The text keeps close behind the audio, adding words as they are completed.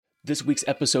This week's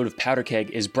episode of Powder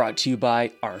Keg is brought to you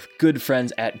by our good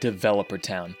friends at Developer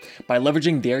Town. By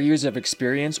leveraging their years of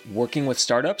experience working with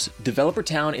startups, Developer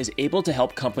Town is able to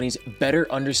help companies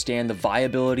better understand the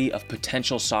viability of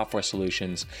potential software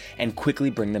solutions and quickly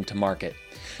bring them to market.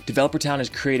 Developer Town has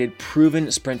created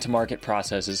proven sprint-to-market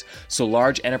processes so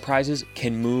large enterprises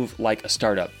can move like a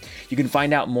startup. You can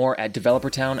find out more at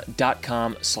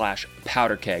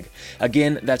developertown.com/powderkeg.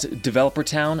 Again, that's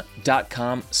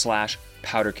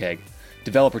developertown.com/powderkeg.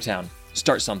 Developer Town.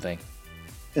 Start something.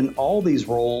 In all these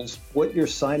roles, what you're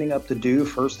signing up to do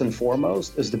first and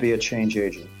foremost is to be a change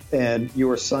agent. And you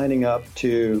are signing up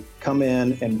to come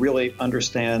in and really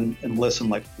understand and listen,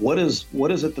 like what is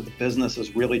it that the business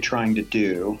is really trying to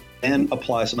do, and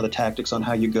apply some of the tactics on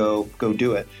how you go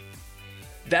do it.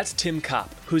 That's Tim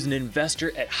Kopp, who's an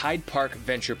investor at Hyde Park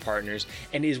Venture Partners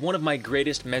and is one of my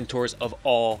greatest mentors of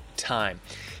all time.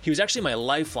 He was actually my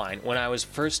lifeline when I was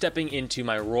first stepping into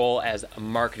my role as a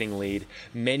marketing lead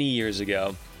many years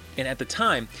ago. And at the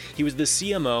time, he was the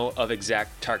CMO of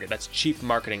ExactTarget, that's Chief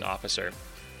Marketing Officer.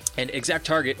 And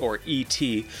ExactTarget, or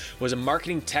ET, was a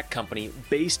marketing tech company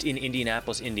based in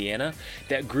Indianapolis, Indiana,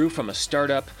 that grew from a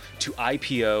startup to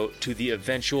IPO to the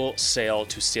eventual sale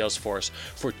to Salesforce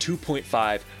for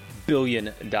 $2.5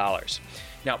 billion.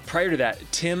 Now, prior to that,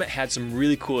 Tim had some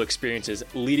really cool experiences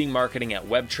leading marketing at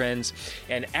WebTrends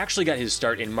and actually got his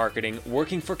start in marketing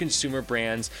working for consumer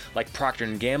brands like Procter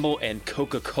 & Gamble and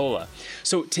Coca-Cola.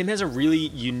 So Tim has a really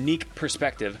unique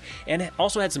perspective and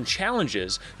also had some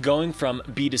challenges going from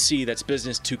B2C, that's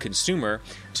business to consumer,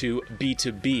 to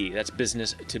B2B, that's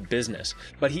business to business.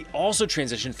 But he also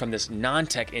transitioned from this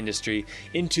non-tech industry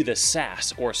into the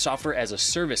SaaS, or software as a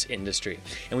service industry.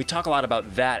 And we talk a lot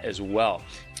about that as well.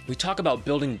 We talk about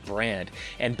building brand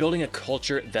and building a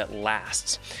culture that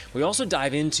lasts. We also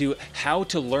dive into how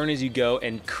to learn as you go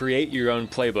and create your own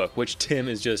playbook, which Tim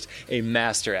is just a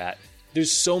master at.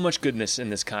 There's so much goodness in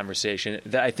this conversation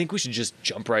that I think we should just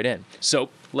jump right in.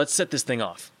 So let's set this thing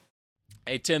off.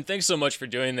 Hey, Tim, thanks so much for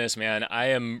doing this, man. I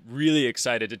am really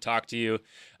excited to talk to you.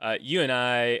 You and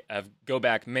I go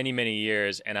back many, many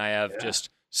years, and I have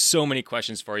just so many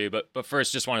questions for you. But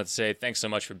first, just wanted to say thanks so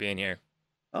much for being here.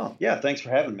 Oh, yeah. Thanks for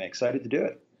having me. Excited to do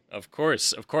it. Of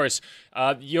course.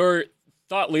 Your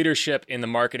thought leadership in the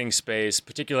marketing space,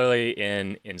 particularly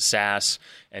in SaaS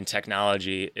and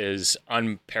technology, is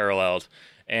unparalleled.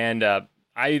 And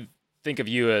I think of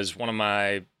you as one of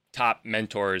my top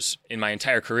mentors in my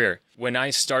entire career. When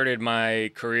I started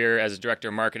my career as a director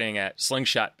of marketing at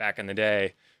Slingshot back in the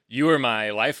day, you were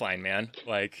my lifeline, man.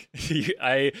 Like,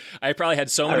 I probably had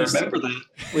so many. I remember that.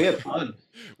 We had fun.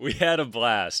 We had a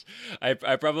blast. I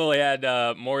probably had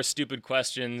more stupid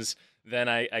questions than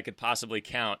I could possibly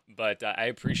count, but I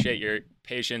appreciate your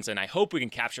patience, and I hope we can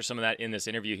capture some of that in this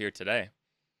interview here today.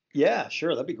 Yeah,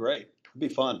 sure. That'd be great. It'd be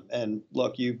fun. And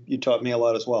look, you taught me a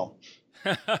lot as well.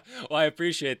 Well, I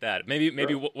appreciate that. Maybe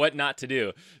sure. What not to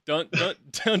do. Don't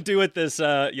do what this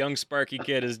young sparky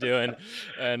kid is doing,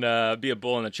 and be a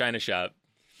bull in a china shop.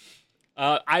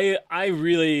 I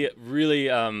really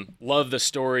love the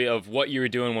story of what you were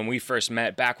doing when we first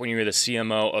met back when you were the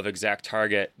CMO of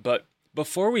ExactTarget. But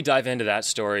before we dive into that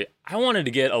story, I wanted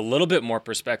to get a little bit more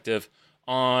perspective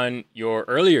on your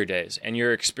earlier days and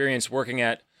your experience working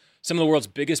at some of the world's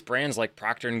biggest brands like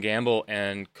Procter & Gamble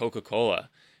and Coca-Cola.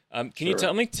 Can you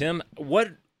tell me, Tim, what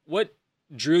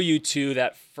drew you to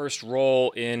that first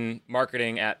role in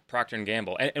marketing at Procter &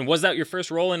 Gamble? And was that your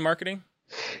first role in marketing?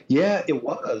 Yeah, it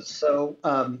was. So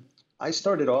I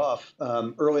started off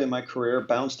early in my career,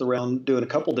 bounced around doing a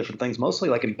couple different things, mostly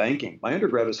like in banking. My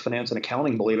undergrad was finance and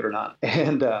accounting, believe it or not,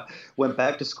 and went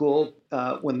back to school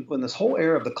when this whole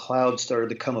era of the cloud started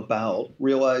to come about.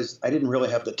 Realized I didn't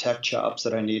really have the tech chops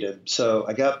that I needed, so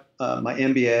I got my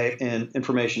MBA in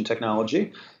information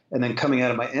technology, and then coming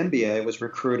out of my MBA, I was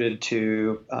recruited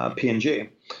to P&G.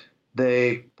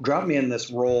 They dropped me in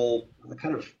this role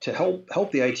kind of to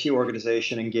help the IT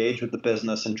organization engage with the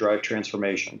business and drive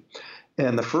transformation.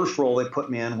 And the first role they put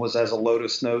me in was as a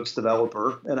Lotus Notes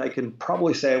developer. And I can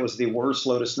probably say I was the worst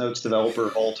Lotus Notes developer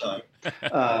of all time.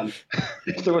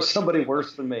 If there was somebody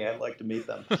worse than me, I'd like to meet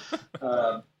them.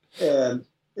 Around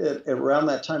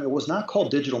that time, it was not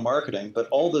called digital marketing, but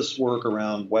all this work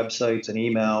around websites and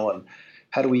email and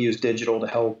how do we use digital to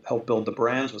help build the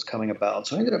brands was coming about.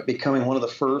 So I ended up becoming one of the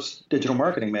first digital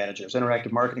marketing managers,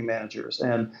 interactive marketing managers,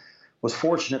 and was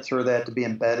fortunate through that to be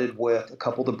embedded with a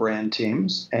couple of the brand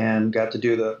teams and got to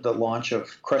do the launch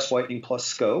of Crest Whitening plus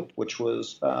Scope, which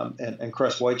was and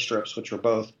Crest White Strips, which were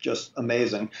both just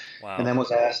amazing. Wow. And then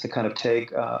was asked to kind of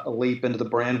take a leap into the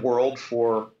brand world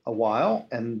for a while,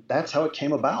 and that's how it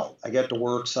came about. I got to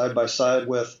work side by side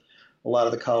with a lot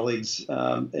of the colleagues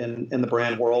in the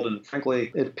brand world. And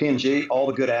frankly, at P&G, all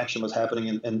the good action was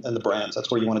happening in the brands.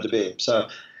 That's where you wanted to be. So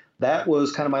that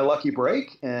was kind of my lucky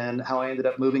break and how I ended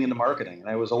up moving into marketing. And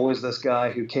I was always this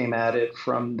guy who came at it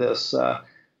from this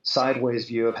sideways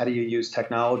view of how do you use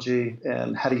technology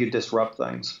and how do you disrupt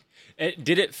things.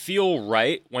 Did it feel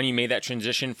right when you made that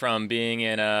transition from being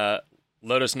a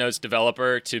Lotus Notes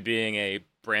developer to being a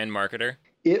brand marketer?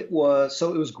 It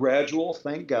was gradual,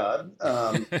 thank God.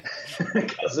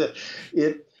 Because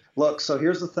look, so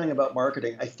here's the thing about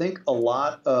marketing. I think a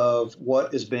lot of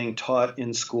what is being taught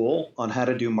in school on how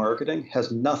to do marketing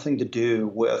has nothing to do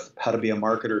with how to be a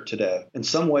marketer today. In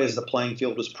some ways, the playing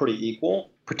field was pretty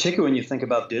equal, particularly when you think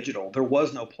about digital. There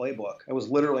was no playbook. I was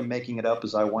literally making it up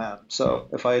as I went. So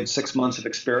if I had 6 months of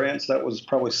experience, that was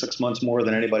probably 6 months more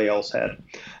than anybody else had.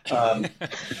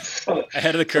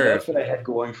 Ahead of the curve. That's what I had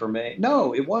going for me.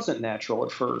 No, it wasn't natural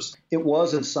at first. It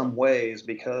was in some ways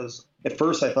because at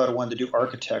first I thought I wanted to do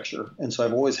architecture. And so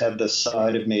I've always had this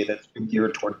side of me that's been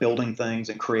geared toward building things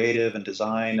and creative and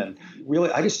design. And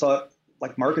really, I just thought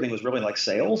like marketing was really like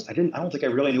sales. I don't think I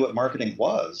really knew what marketing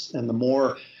was. And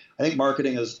I think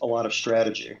marketing is a lot of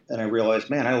strategy. And I realized,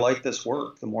 man, I like this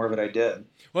work. The more of it I did.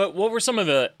 Well, what were some of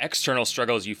the external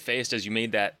struggles you faced as you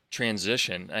made that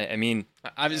transition? I mean,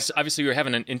 obviously you were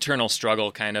having an internal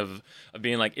struggle kind of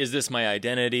being like, is this my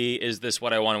identity? Is this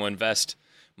what I want to invest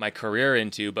my career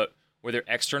into? But were there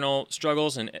external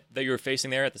struggles that you were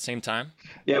facing there at the same time?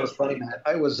 Yeah, it was funny, Matt.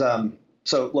 I was I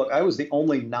was the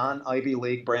only non-Ivy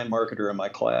League brand marketer in my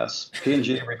class.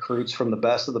 P&G recruits from the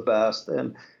best of the best.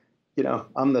 And,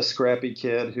 I'm the scrappy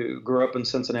kid who grew up in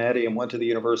Cincinnati and went to the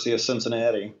University of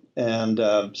Cincinnati. And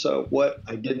so what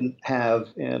I didn't have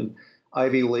in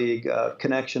Ivy League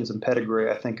connections and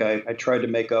pedigree, I think I tried to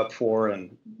make up for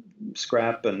and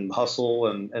scrap and hustle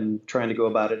and trying to go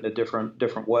about it in a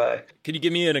different way. Could you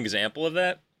give me an example of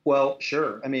that? Well,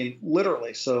 sure. I mean,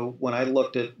 literally. So when I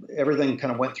looked at everything,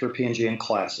 kind of went through P&G in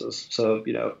classes. So,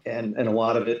 and a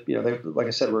lot of it, they, like I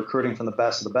said, recruiting from the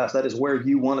best of the best. That is where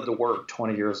you wanted to work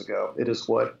 20 years ago. It is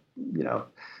what,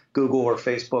 Google or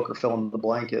Facebook or fill in the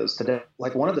blank is today.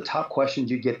 Like one of the top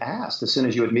questions you get asked as soon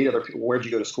as you would meet other people, where'd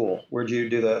you go to school? Where'd you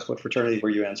do this? What fraternity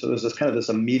were you in? So there's this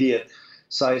immediate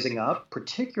sizing up,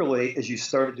 particularly as you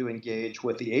started to engage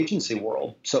with the agency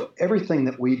world. So everything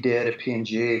that we did at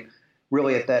P&G,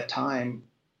 really at that time,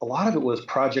 a lot of it was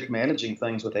project managing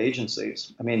things with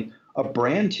agencies. I mean, a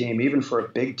brand team, even for a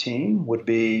big team, would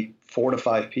be 4 to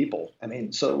 5 people. I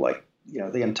mean, so like,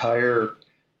 the entire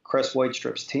Crest White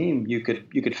Strips team, you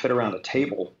could fit around a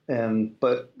table.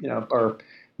 But our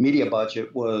media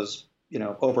budget was,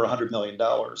 over $100 million.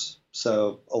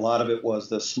 So a lot of it was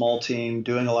this small team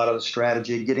doing a lot of the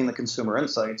strategy, getting the consumer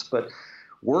insights, but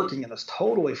working in this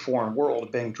totally foreign world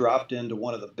of being dropped into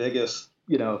one of the biggest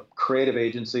creative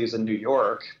agencies in New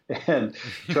York and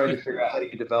trying to figure out how do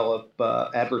you develop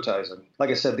advertising. Like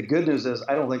I said, the good news is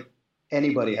I don't think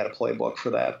anybody had a playbook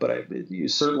for that, but you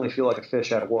certainly feel like a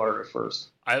fish out of water at first.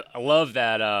 I love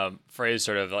that phrase,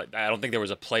 sort of like, I don't think there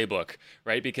was a playbook,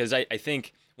 right? Because I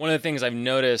think one of the things I've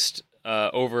noticed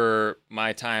over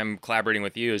my time collaborating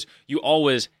with you is you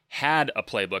always had a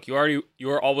playbook. You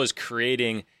were always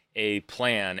creating a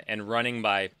plan and running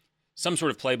by some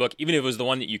sort of playbook, even if it was the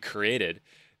one that you created.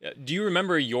 Do you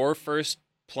remember your first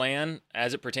plan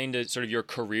as it pertained to sort of your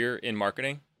career in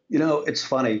marketing? It's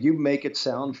funny. You make it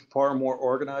sound far more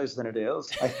organized than it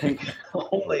is. I think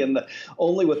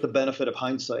only with the benefit of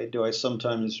hindsight do I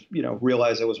sometimes,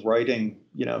 realize I was writing,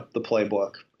 the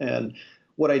playbook. And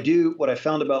what I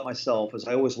found about myself is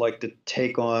I always like to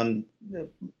take on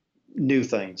new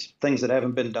things that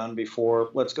haven't been done before.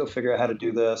 Let's go figure out how to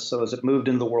do this. So as it moved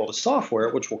into the world of software,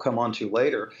 which we'll come on to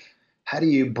later, how do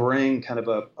you bring kind of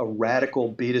a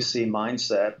radical B2C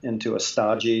mindset into a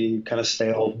stodgy, kind of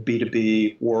stale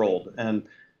B2B world? And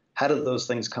how did those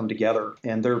things come together?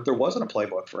 And there wasn't a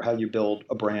playbook for how you build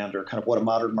a brand or kind of what a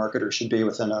modern marketer should be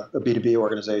within a B2B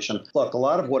organization. Look, a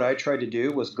lot of what I tried to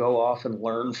do was go off and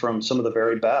learn from some of the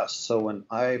very best. So when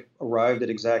I arrived at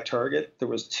ExactTarget, there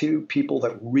was 2 people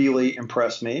that really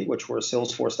impressed me, which were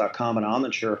Salesforce.com and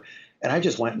Omniture. And I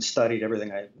just went and studied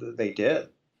everything they did.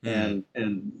 And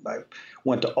I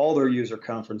went to all their user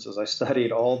conferences. I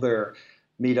studied all their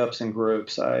meetups and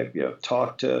groups. I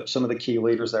talked to some of the key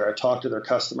leaders there. I talked to their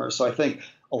customers. So I think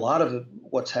a lot of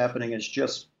what's happening is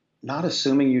just not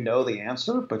assuming you know the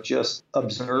answer, but just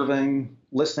observing,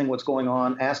 listening what's going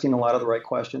on, asking a lot of the right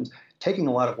questions, taking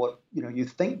a lot of what you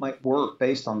think might work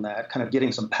based on that, kind of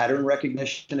getting some pattern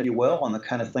recognition, if you will, on the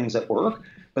kind of things that work,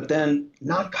 but then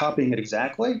not copying it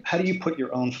exactly. How do you put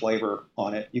your own flavor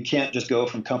on it? You can't just go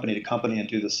from company to company and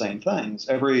do the same things.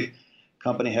 Every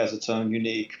Company has its own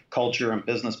unique culture and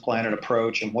business plan and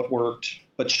approach and what worked.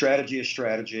 But strategy is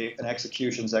strategy and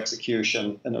execution is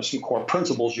execution. And there's some core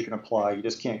principles you can apply. You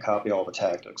just can't copy all the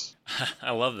tactics.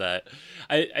 I love that.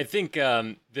 I think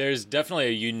there's definitely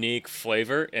a unique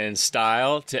flavor and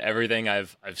style to everything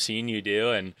I've seen you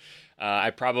do. And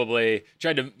I probably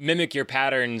tried to mimic your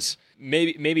patterns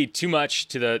maybe too much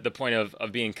to the point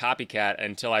of being copycat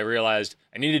until I realized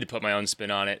I needed to put my own spin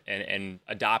on it and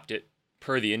adopt it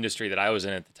per the industry that I was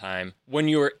in at the time. When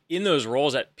you were in those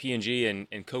roles at P&G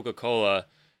and Coca-Cola,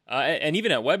 and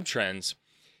even at Web Trends,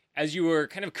 as you were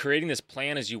kind of creating this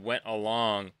plan as you went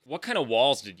along, what kind of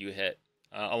walls did you hit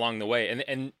along the way?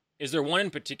 And is there one in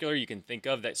particular you can think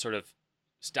of that sort of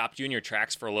stopped you in your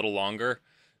tracks for a little longer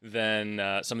than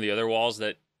some of the other walls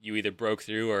that you either broke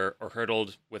through or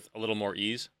hurdled with a little more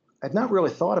ease? I've not really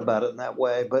thought about it in that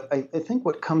way, but I think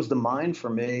what comes to mind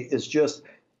for me is just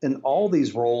in all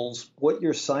these roles, what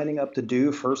you're signing up to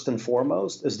do first and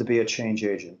foremost is to be a change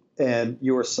agent. And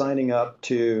you are signing up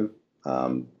to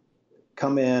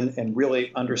come in and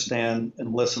really understand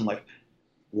and listen, like,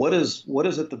 what is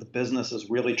it that the business is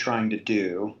really trying to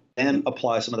do, and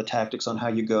apply some of the tactics on how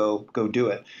you go do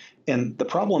it. And the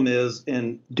problem is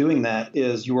in doing that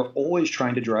is you are always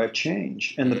trying to drive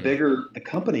change. And the bigger the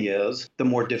company is, the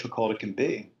more difficult it can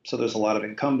be. So there's a lot of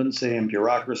incumbency and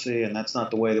bureaucracy, and that's not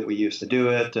the way that we used to do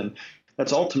it. And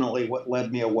that's ultimately what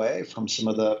led me away from some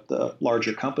of the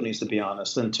larger companies, to be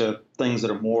honest, into things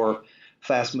that are more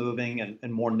fast moving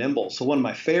and more nimble. So one of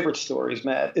my favorite stories,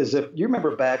 Matt, is if you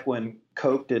remember back when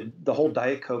Coke did the whole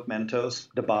Diet Coke Mentos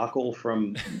debacle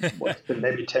from what's been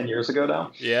maybe 10 years ago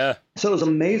now. Yeah. So it was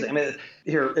amazing. I mean,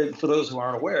 here, for those who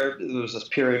aren't aware, there was this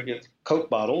period with Coke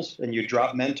bottles and you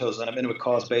drop Mentos in them and it would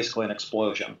cause basically an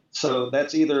explosion. So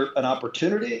that's either an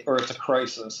opportunity or it's a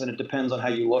crisis, and it depends on how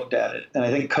you looked at it. And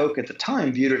I think Coke at the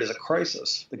time viewed it as a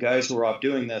crisis. The guys who were off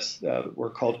doing this were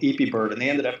called Eepy Bird, and they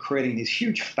ended up creating these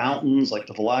huge fountains like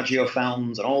the Bellagio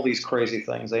fountains and all these crazy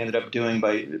things they ended up doing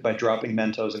by dropping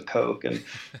Mentos in Coke and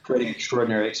creating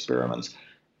extraordinary experiments.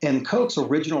 And Coke's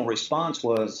original response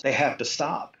was, they have to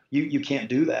stop. You can't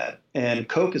do that. And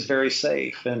Coke is very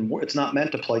safe, and it's not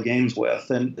meant to play games with,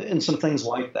 and some things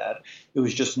like that. It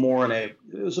was just more it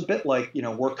was a bit like,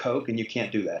 we're Coke and you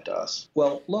can't do that to us.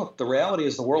 Well, look, the reality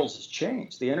is the world has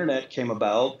changed. The internet came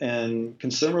about and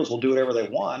consumers will do whatever they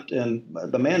want. And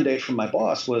the mandate from my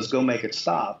boss was go make it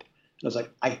stop. And I was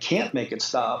like, I can't make it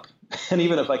stop. And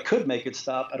even if I could make it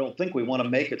stop, I don't think we want to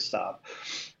make it stop.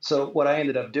 So what I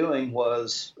ended up doing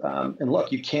was, and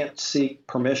look, you can't seek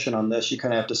permission on this. You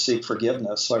kind of have to seek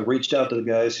forgiveness. So I reached out to the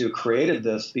guys who created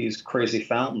these crazy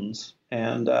fountains,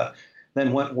 and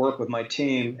then went and worked with my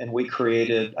team, and we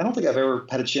created, I don't think I've ever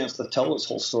had a chance to tell this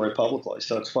whole story publicly,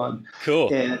 so it's fun.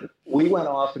 Cool. And we went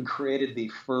off and created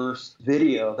the first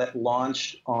video that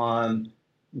launched on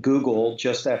Google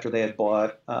just after they had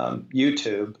bought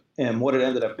YouTube. And what it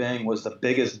ended up being was the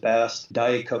biggest, best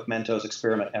Diet Coke Mentos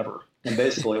experiment ever. And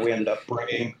basically, we ended up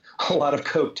bringing a lot of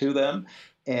Coke to them,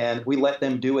 and we let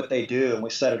them do what they do. And we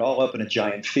set it all up in a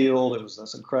giant field. It was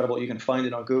this incredible. You can find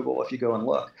it on Google if you go and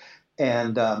look.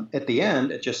 And at the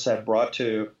end, it just said, brought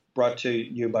to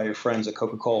you by your friends at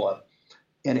Coca-Cola.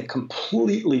 And it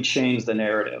completely changed the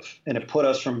narrative. And it put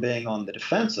us from being on the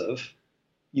defensive,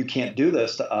 you can't do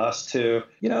this to us, to,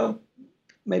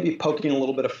 maybe poking a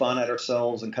little bit of fun at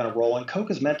ourselves and kind of rolling. Coke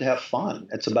is meant to have fun.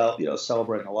 It's about,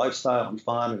 celebrating a lifestyle and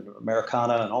fun and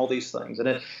Americana and all these things. And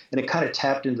it kind of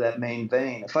tapped into that main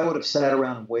vein. If I would have sat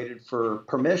around and waited for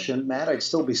permission, Matt, I'd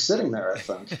still be sitting there, I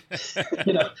think.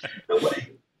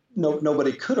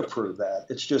 Nobody could approve that.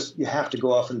 It's just, you have to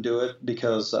go off and do it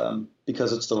because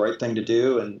it's the right thing to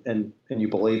do, and you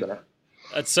believe in it.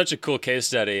 That's such a cool case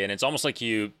study. And it's almost like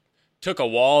you took a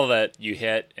wall that you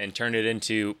hit and turned it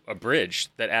into a bridge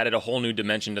that added a whole new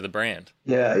dimension to the brand.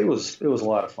 Yeah, it was a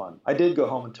lot of fun. I did go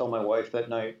home and tell my wife that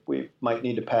night we might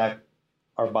need to pack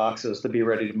our boxes to be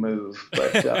ready to move,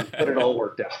 but it all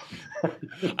worked out.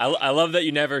 I love that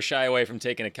you never shy away from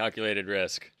taking a calculated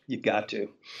risk. You've got to.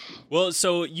 Well,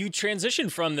 so you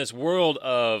transitioned from this world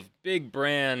of big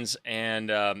brands and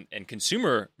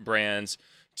consumer brands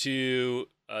to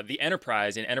the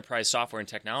enterprise and enterprise software and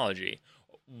technology.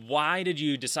 Why did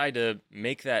you decide to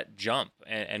make that jump,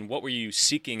 and what were you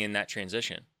seeking in that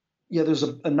transition? Yeah, there's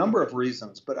a number of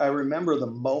reasons, but I remember the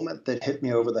moment that hit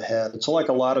me over the head. It's like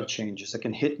a lot of changes. It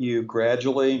can hit you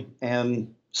gradually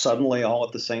and suddenly all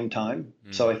at the same time.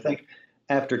 So I think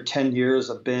after 10 years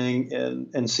of being in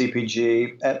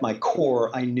CPG, at my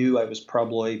core, I knew I was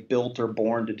probably built or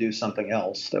born to do something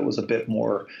else that was a bit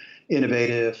more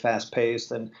innovative,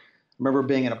 fast-paced. And remember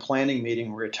being in a planning meeting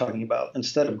where we were talking about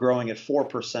instead of growing at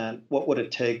 4%, what would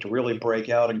it take to really break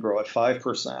out and grow at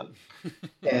 5%?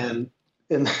 And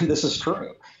and this is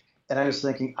true. And I was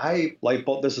thinking, light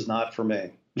bulb, this is not for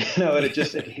me. And it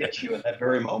hits you in that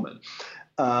very moment.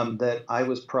 That I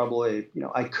was probably,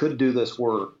 I could do this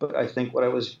work, but I think what I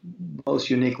was most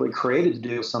uniquely created to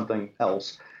do was something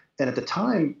else. And at the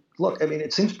time, look, I mean,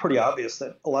 it seems pretty obvious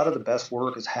that a lot of the best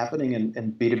work is happening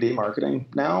in B2B marketing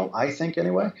now, I think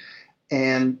anyway.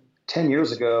 And 10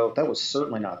 years ago, that was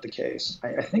certainly not the case.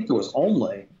 I think there was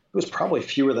probably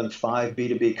fewer than 5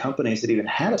 B2B companies that even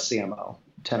had a CMO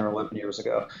 10 or 11 years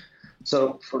ago.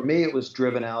 So for me, it was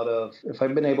driven out of, if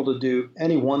I've been able to do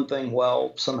any one thing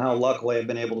well, somehow luckily I've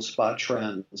been able to spot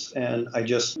trends. And I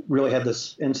just really had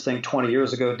this instinct 20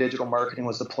 years ago, digital marketing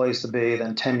was the place to be.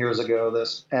 Then 10 years ago,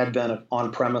 this advent of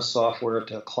on-premise software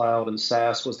to cloud and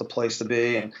SaaS was the place to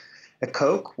be. And at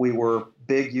Coke, we were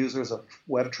big users of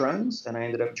Web Trends, and I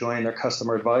ended up joining their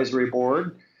customer advisory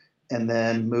board. And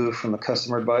then moved from the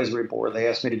customer advisory board. They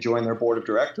asked me to join their board of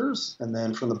directors. And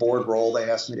then from the board role, they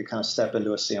asked me to kind of step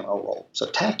into a CMO role. So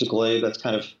tactically, that's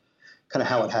kind of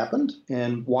how it happened.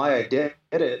 And why I did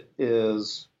it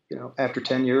is, after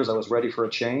 10 years, I was ready for a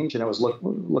change, and I was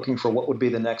looking for what would be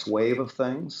the next wave of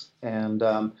things. And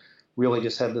really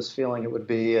just had this feeling it would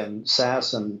be in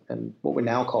SaaS and what we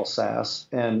now call SaaS.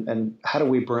 And how do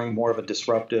we bring more of a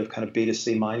disruptive kind of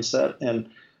B2C mindset? And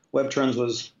Web Trends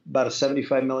was about a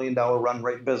 $75 million run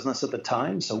rate business at the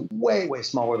time, so way, way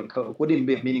smaller than Coke. Wouldn't even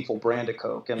be a meaningful brand at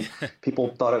Coke, and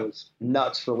people thought I was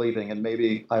nuts for leaving, and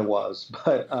maybe I was.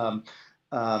 But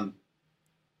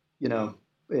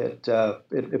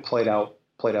it played out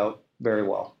very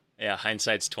well. Yeah,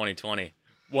 hindsight's 2020.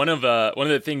 One of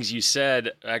the things you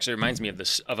said actually reminds me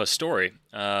of a story,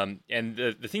 and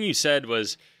the thing you said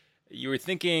was you were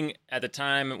thinking at the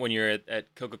time when you're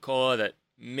at Coca-Cola that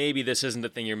maybe this isn't the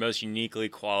thing you're most uniquely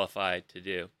qualified to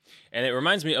do. And it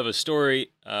reminds me of a story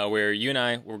where you and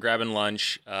I were grabbing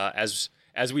lunch as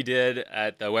we did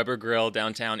at the Weber Grill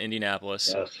downtown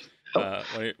Indianapolis,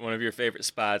 yes. One of your favorite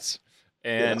spots.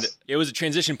 And yes. It was a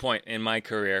transition point in my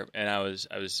career, and I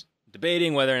was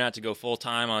debating whether or not to go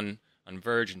full-time on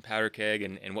Verge and Powder Keg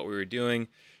and what we were doing,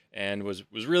 and was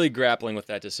really grappling with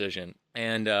that decision.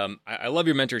 And I love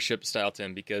your mentorship style,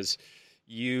 Tim, because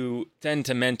you tend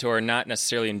to mentor not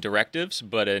necessarily in directives,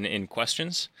 but in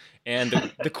questions.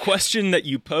 And the question that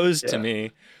you posed to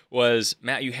me was,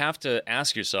 Matt, you have to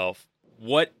ask yourself,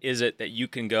 what is it that you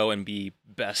can go and be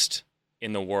best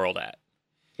in the world at?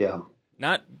 Yeah.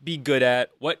 Not be good at.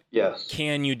 What yes.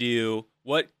 can you do?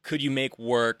 What could you make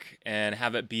work and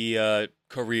have it be a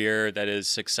career that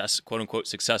is quote unquote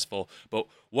successful? But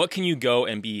what can you go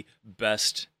and be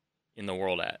best in the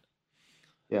world at?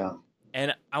 Yeah.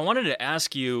 And I wanted to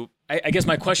ask you, I guess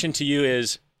my question to you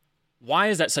is, why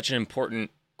is that such an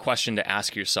important question to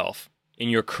ask yourself in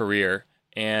your career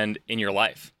and in your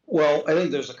life? Well, I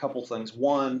think there's a couple things.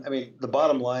 One, I mean, the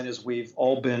bottom line is we've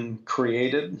all been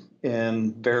created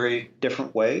in very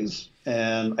different ways.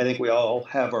 And I think we all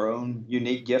have our own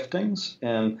unique giftings.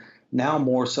 And now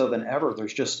more so than ever,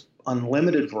 there's just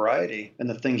unlimited variety in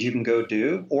the things you can go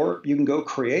do, or you can go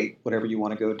create whatever you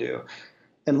want to go do.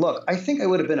 And look, I think I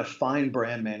would have been a fine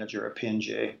brand manager at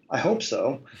P&G. I hope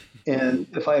so. And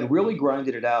if I had really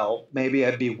grinded it out, maybe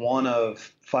I'd be one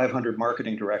of 500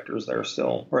 marketing directors there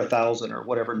still, or 1,000 or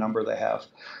whatever number they have.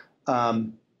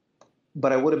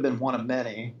 But I would have been one of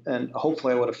many, and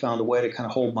hopefully I would have found a way to kind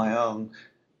of hold my own.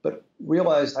 But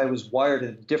realized I was wired in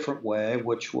a different way,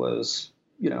 which was,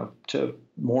 to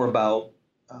more about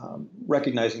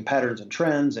recognizing patterns and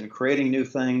trends and creating new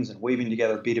things and weaving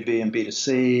together B2B and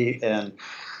B2C. And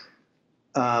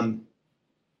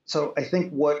so I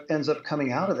think what ends up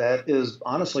coming out of that is,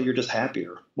 honestly, you're just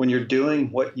happier. When you're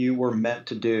doing what you were meant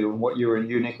to do and what you were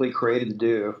uniquely created to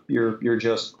do, you're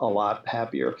just a lot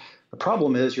happier. The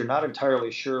problem is you're not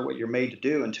entirely sure what you're made to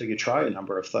do until you try a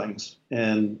number of things.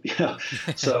 And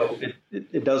so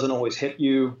it doesn't always hit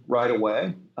you right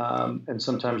away. And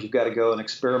sometimes you've got to go and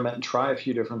experiment and try a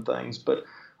few different things. But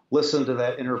listen to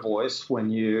that inner voice when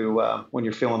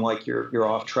you're feeling like you're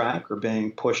off track or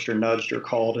being pushed or nudged or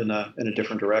called in a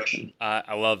different direction.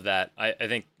 I love that. I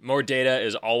think more data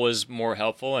is always more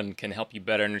helpful and can help you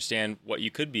better understand what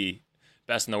you could be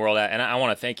best in the world at. And I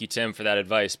want to thank you, Tim, for that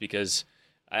advice, because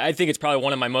I think it's probably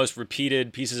one of my most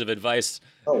repeated pieces of advice.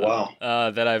 Oh,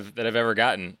 wow. That I've ever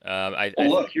gotten. Well,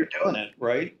 look, you're doing it,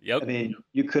 right? Yep. I mean,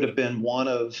 you could have been one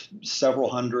of several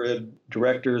hundred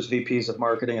directors, VPs of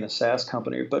marketing in a SaaS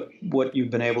company, but what you've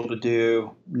been able to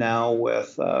do now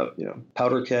with,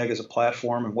 Powder Keg as a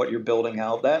platform and what you're building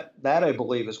out, that I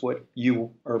believe is what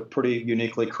you are pretty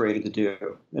uniquely created to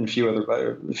do, and few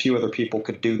other people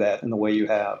could do that in the way you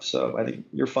have. So I think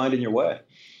you're finding your way.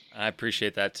 I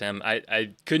appreciate that, Tim. I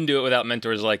couldn't do it without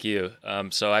mentors like you.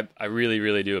 So I really,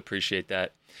 really do appreciate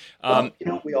that.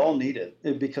 We all need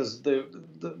it because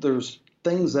there's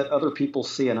things that other people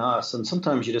see in us, and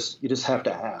sometimes you just have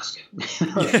to ask.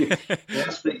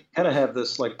 You kind of have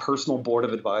this like personal board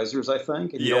of advisors, I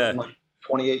think, and you don't want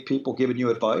 28 people giving you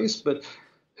advice, but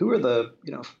who are the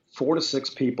 4 to 6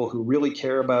 people who really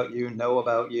care about you, know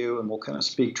about you, and will kind of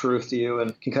speak truth to you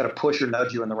and can kind of push or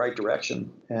nudge you in the right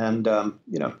direction, and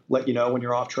let you know when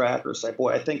you're off track, or say,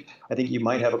 boy, I think you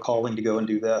might have a calling to go and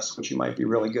do this, which you might be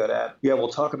really good at. Yeah, we'll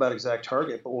talk about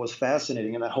ExactTarget, but what was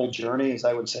fascinating in that whole journey is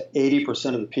I would say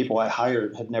 80% of the people I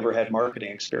hired had never had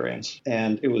marketing experience,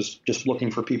 and it was just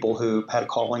looking for people who had a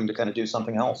calling to kind of do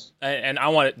something else. And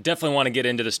I definitely want to get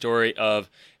into the story of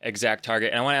ExactTarget,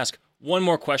 and I want to ask one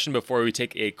more question before we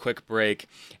take a quick break.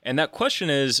 And that question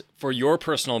is, for your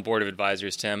personal board of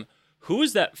advisors, Tim, who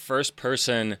is that first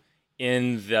person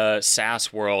in the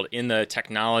SaaS world, in the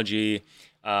technology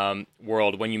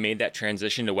world, when you made that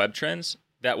transition to WebTrends,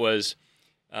 that was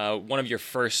one of your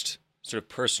first sort of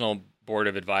personal board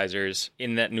of advisors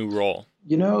in that new role?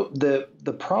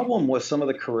 The problem with some of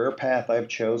the career path I've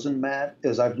chosen, Matt,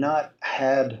 is I've not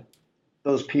had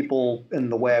those people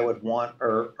in the way I would want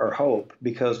or hope,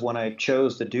 because when I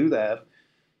chose to do that,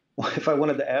 if I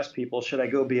wanted to ask people, should I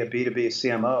go be a B2B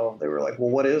CMO? They were like,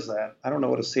 well, what is that? I don't know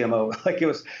what a CMO,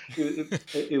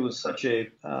 it was such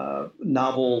a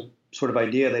novel sort of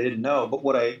idea they didn't know. But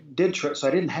what I did, so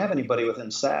I didn't have anybody within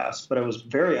SaaS, but I was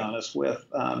very honest with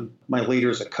my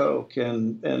leaders at Coke,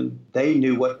 and they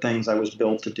knew what things I was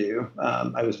built to do.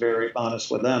 I was very honest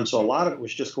with them. So a lot of it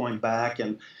was just going back,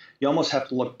 and you almost have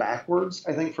to look backwards,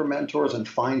 I think, for mentors and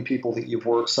find people that you've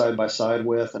worked side by side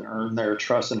with and earn their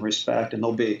trust and respect, and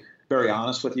they'll be very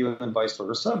honest with you and vice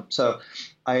versa. So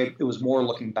it was more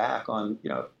looking back on,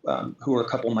 who are a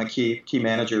couple of my key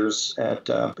managers at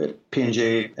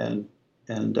P&G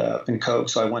and Coke.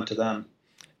 So I went to them.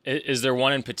 Is there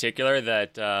one in particular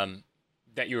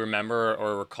that you remember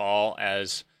or recall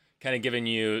as kind of giving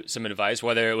you some advice,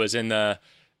 whether it was in the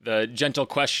gentle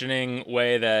questioning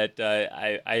way that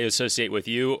I associate with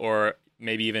you, or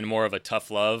maybe even more of a tough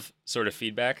love sort of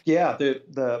feedback? Yeah,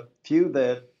 the few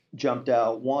that jumped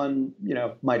out. One,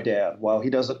 my dad. While he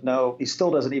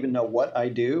still doesn't even know what I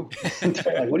do.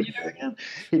 Like, what do you do again?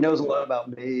 He knows a lot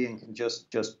about me and can just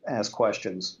ask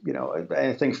questions.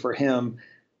 I think for him,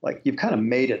 like, you've kind of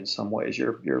made it in some ways.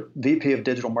 You're VP of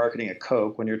digital marketing at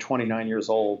Coke when you're 29 years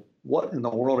old. What in the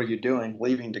world are you doing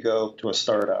leaving to go to a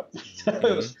startup?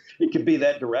 Mm-hmm. He could be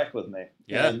that direct with me.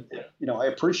 Yeah. And, I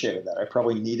appreciated that. I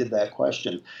probably needed that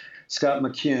question. Scott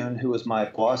McCune, who was my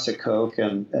boss at Coke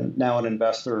and now an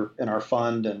investor in our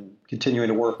fund, and continuing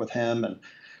to work with him,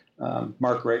 and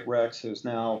Mark Greatrex, who's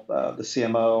now the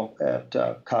CMO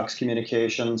at Cox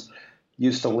Communications,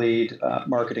 used to lead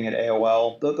marketing at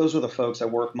AOL. Those are the folks I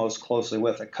work most closely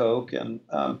with at Coke. And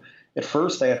at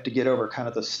first, they have to get over kind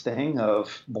of the sting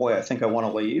of, boy, I think I want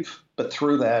to leave. But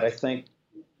through that, I think,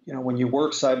 when you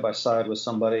work side by side with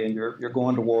somebody and you're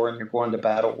going to war and you're going to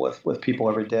battle with people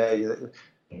every day,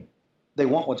 they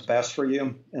want what's best for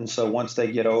you. And so once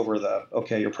they get over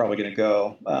okay, you're probably going to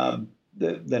go,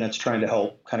 then it's trying to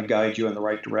help kind of guide you in the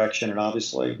right direction, and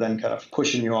obviously then kind of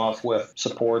pushing you off with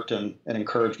support and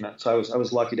encouragement. So I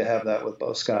was lucky to have that with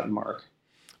both Scott and Mark.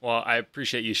 Well, I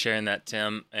appreciate you sharing that,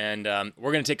 Tim. And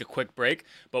we're going to take a quick break,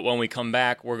 but when we come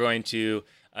back, we're going to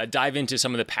dive into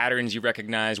some of the patterns you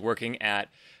recognize working at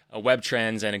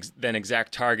WebTrends and then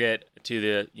ExactTarget to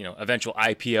the eventual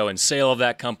IPO and sale of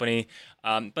that company,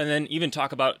 but then even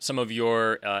talk about some of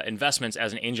your investments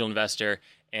as an angel investor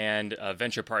and a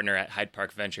venture partner at Hyde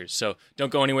Park Ventures. So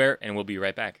don't go anywhere, and we'll be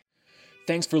right back.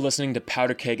 Thanks for listening to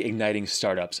Powder Keg Igniting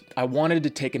Startups. I wanted to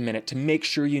take a minute to make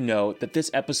sure you know that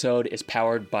this episode is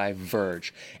powered by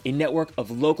Verge, a network of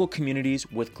local communities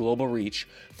with global reach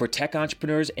for tech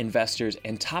entrepreneurs, investors,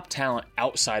 and top talent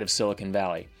outside of Silicon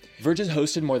Valley. Verge has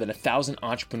hosted more than 1,000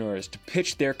 entrepreneurs to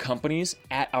pitch their companies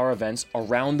at our events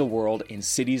around the world in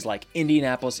cities like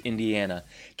Indianapolis, Indiana,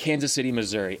 Kansas City,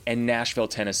 Missouri, and Nashville,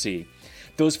 Tennessee.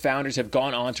 Those founders have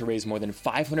gone on to raise more than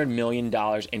 $500 million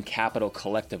in capital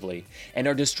collectively and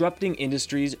are disrupting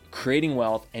industries, creating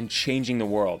wealth, and changing the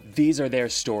world. These are their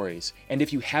stories. And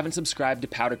if you haven't subscribed to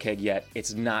Powder Keg yet,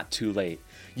 it's not too late.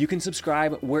 You can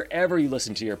subscribe wherever you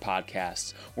listen to your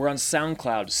podcasts. We're on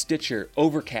SoundCloud, Stitcher,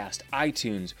 Overcast,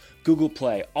 iTunes, Google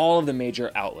Play, all of the major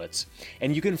outlets.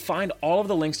 And you can find all of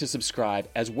the links to subscribe,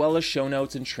 as well as show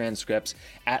notes and transcripts,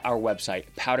 at our website,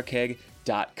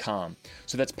 powderkeg.com.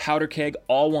 So that's powderkeg,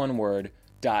 all one word,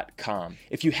 powderkeg.com.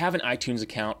 If you have an iTunes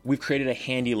account, we've created a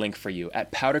handy link for you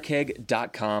at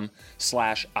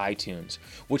powderkeg.com/iTunes,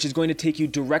 which is going to take you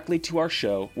directly to our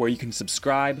show where you can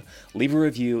subscribe, leave a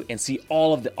review, and see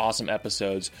all of the awesome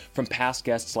episodes from past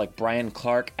guests like Brian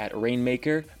Clark at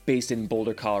Rainmaker, based in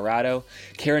Boulder, Colorado,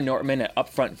 Karen Nortman at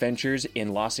Upfront Ventures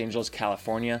in Los Angeles,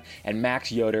 California, and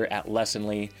Max Yoder at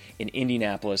Lessonly in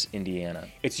Indianapolis, Indiana.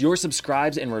 It's your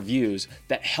subscribes and reviews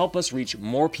that help us reach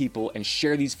more people and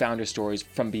share these founder stories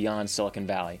from beyond Silicon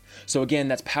Valley. So again,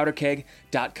 that's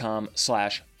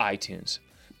powderkeg.com/iTunes.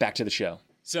 Back to the show.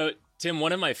 So Tim,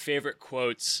 one of my favorite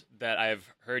quotes that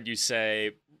I've heard you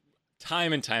say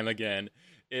time and time again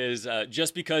is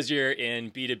just because you're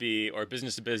in B2B or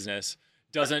business to business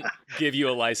doesn't give you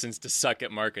a license to suck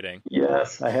at marketing.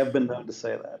 Yes, I have been known to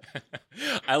say that.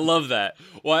 I love that.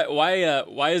 Why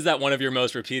is that one of your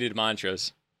most repeated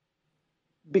mantras?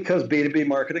 Because B2B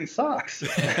marketing sucks.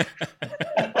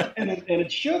 and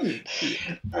it shouldn't.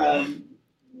 I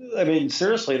mean,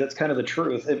 seriously, that's kind of the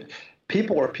truth.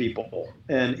 People are people.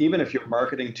 And even if you're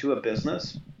marketing to a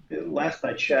business, last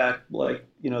I checked,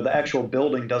 the actual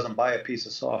building doesn't buy a piece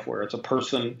of software. It's a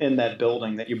person in that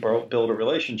building that you build a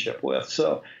relationship with.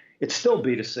 So it's still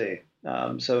B2C.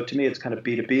 So to me, it's kind of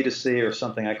B2B2C, or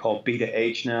something I call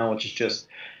B2H now, which is just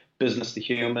business to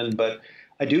human. But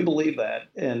I do believe that.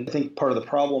 And I think part of the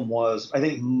problem was, I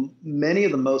think many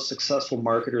of the most successful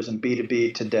marketers in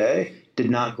B2B today did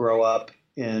not grow up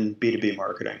in B2B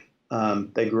marketing.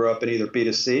 They grew up in either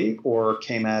B2C or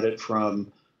came at it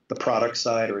from the product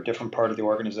side or a different part of the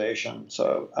organization.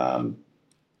 So,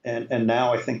 and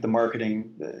now I think the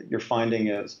marketing you're finding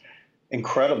is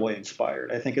incredibly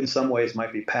inspired. I think in some ways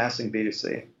might be passing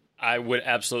B2C. I would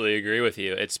absolutely agree with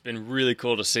you. It's been really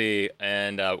cool to see,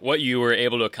 and what you were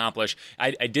able to accomplish.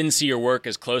 I didn't see your work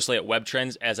as closely at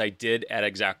WebTrends as I did at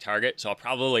ExactTarget, so I'll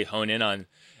probably hone in on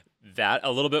that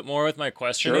a little bit more with my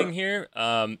questioning here.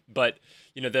 But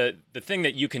the thing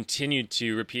that you continued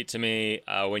to repeat to me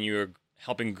when you were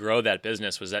helping grow that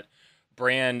business was that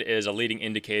brand is a leading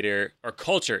indicator, or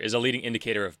culture is a leading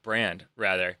indicator of brand,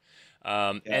 rather.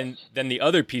 Yes. And then the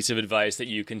other piece of advice that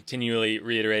you continually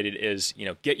reiterated is,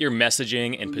 get your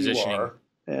messaging and positioning. You are,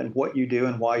 and what you do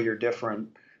and why you're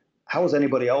different. How is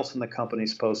anybody else in the company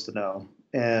supposed to know?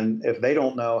 And if they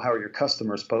don't know, how are your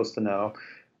customers supposed to know?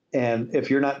 And if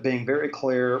you're not being very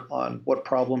clear on what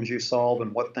problems you solve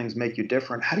and what things make you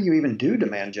different, how do you even do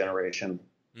demand generation?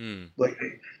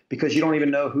 Because you don't even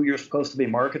know who you're supposed to be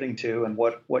marketing to and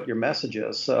what your message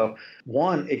is. So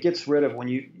one, it gets rid of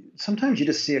sometimes you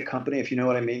just see a company, if you know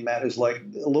what I mean, Matt, who's like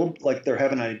a little like they're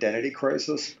having an identity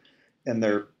crisis, and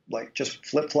they're like just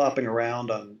flip-flopping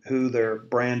around on who their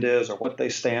brand is or what they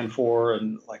stand for,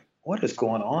 and like, what is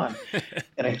going on?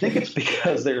 And I think it's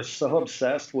because they're so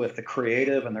obsessed with the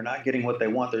creative and they're not getting what they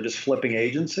want. They're just flipping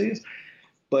agencies.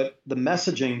 But the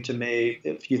messaging, to me,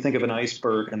 if you think of an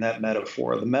iceberg in that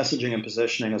metaphor, the messaging and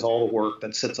positioning is all the work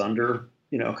that sits under,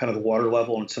 kind of the water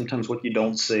level, and sometimes what you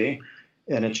don't see.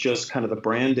 And it's just kind of the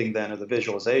branding then, or the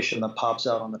visualization that pops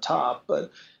out on the top. But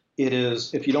it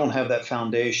is, if you don't have that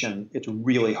foundation, it's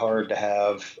really hard to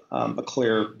have a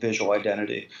clear visual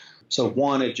identity. So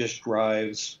one, it just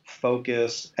drives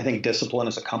focus, I think discipline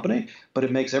as a company, but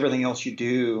it makes everything else you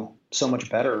do so much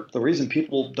better. The reason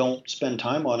people don't spend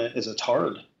time on it is it's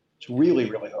hard. It's really,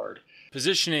 really hard.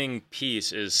 Positioning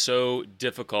piece is so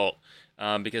difficult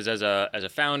because as a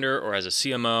founder or as a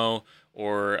CMO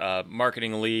or a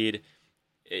marketing lead,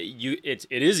 it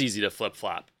is easy to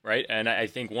flip-flop, right? And I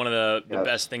think one of the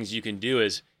best things you can do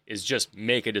is just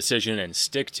make a decision and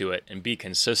stick to it and be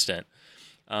consistent.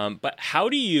 But how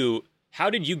did you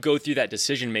go through that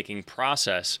decision-making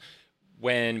process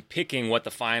when picking what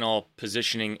the final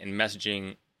positioning and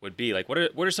messaging would be? Like, what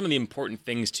are some of the important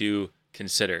things to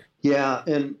consider? Yeah,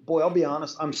 and boy, I'll be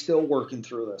honest, I'm still working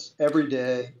through this. Every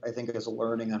day, I think, is a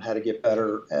learning on how to get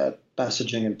better at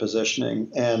messaging and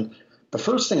positioning. And the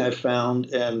first thing I found,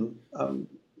 and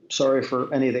sorry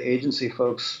for any of the agency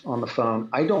folks on the phone,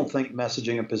 I don't think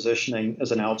messaging and positioning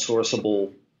is an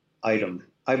outsourceable item.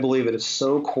 I believe it is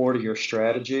so core to your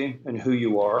strategy and who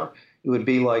you are. It would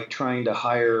be like trying to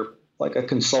hire like a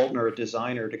consultant or a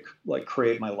designer to like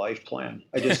create my life plan.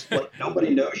 I just like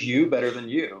nobody knows you better than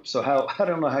you. So how I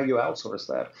don't know how you outsource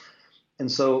that.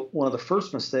 And so one of the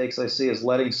first mistakes I see is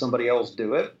letting somebody else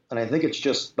do it. And I think it's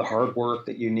just the hard work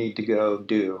that you need to go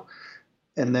do.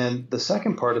 And then the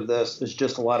second part of this is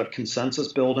just a lot of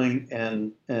consensus building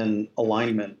and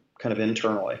alignment kind of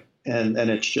internally. And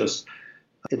it's just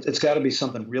it's got to be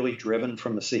something really driven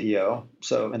from the CEO.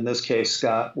 So in this case,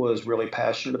 Scott was really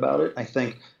passionate about it. I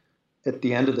think at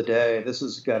the end of the day, this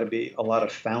has got to be a lot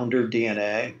of founder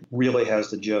DNA, really has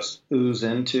to just ooze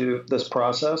into this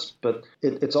process. But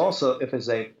it's also, if it's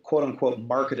a quote unquote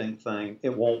marketing thing,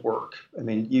 it won't work. I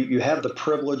mean, you have the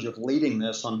privilege of leading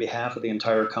this on behalf of the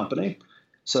entire company.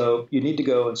 So you need to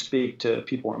go and speak to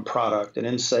people in product and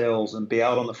in sales and be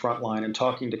out on the front line and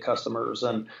talking to customers.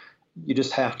 And you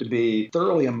just have to be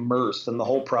thoroughly immersed in the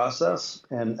whole process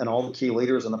and all the key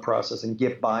leaders in the process and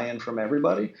get buy-in from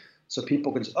everybody. So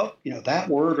people can say, oh, that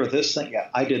word or this thing, yeah,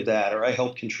 I did that, or I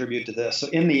helped contribute to this. So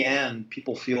in the end,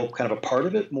 people feel kind of a part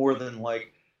of it more than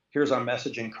like, here's our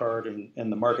messaging card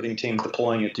and the marketing team's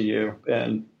deploying it to you.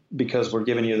 And because we're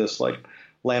giving you this like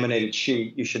laminated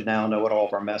sheet, you should now know what all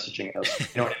of our messaging is.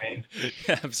 You know what I mean?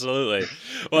 Absolutely.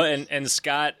 Well, and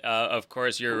Scott, of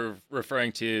course, you're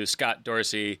referring to Scott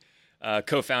Dorsey,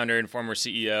 co-founder and former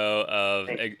CEO of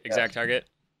ExactTarget.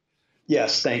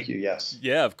 Yes, thank you. Yes.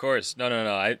 Yeah, of course.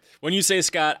 No. When you say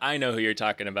Scott, I know who you're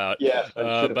talking about. Yeah,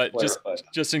 but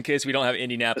just in case we don't have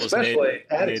Indianapolis, especially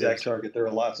at ExactTarget, there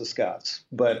are lots of Scotts.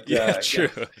 But yeah, true.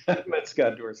 I met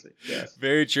Scott Dorsey. Yes,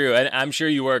 very true. And I'm sure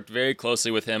you worked very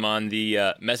closely with him on the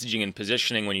messaging and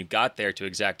positioning when you got there to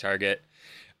ExactTarget.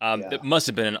 It must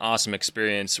have been an awesome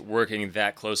experience working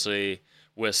that closely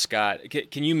with Scott.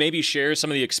 Can you maybe share some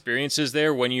of the experiences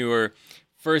there when you were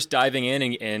first diving in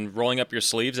and rolling up your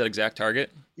sleeves at ExactTarget?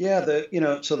 Yeah,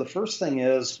 so the first thing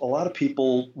is a lot of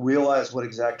people realize what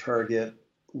ExactTarget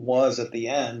was at the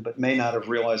end, but may not have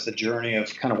realized the journey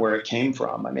of kind of where it came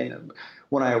from. I mean,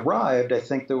 when I arrived, I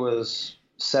think there was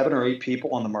 7 or 8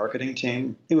 people on the marketing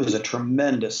team. It was a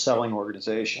tremendous selling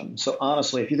organization. So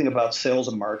honestly, if you think about sales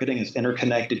and marketing as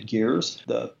interconnected gears,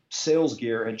 the sales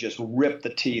gear had just ripped the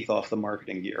teeth off the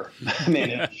marketing gear. I mean,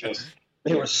 it was just...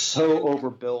 They were so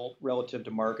overbuilt relative to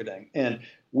marketing. And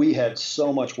we had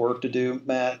so much work to do,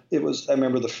 Matt. I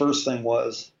remember the first thing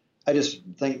was, I just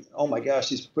think, oh my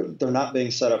gosh, they're not being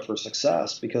set up for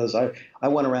success, because I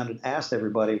went around and asked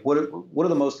everybody, what are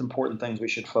the most important things we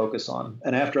should focus on?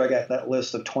 And after I got that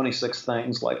list of 26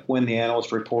 things, like win the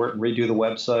analyst report and redo the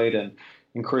website and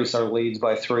increase our leads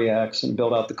by 3x and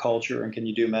build out the culture, and can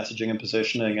you do messaging and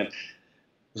positioning? And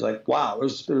it was like, wow,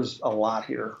 there's a lot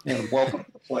here, and welcome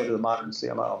to the flight of the modern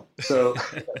CMO. So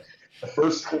the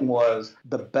first thing was,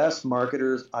 the best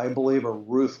marketers, I believe, are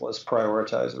ruthless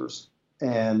prioritizers.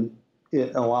 And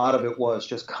a lot of it was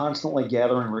just constantly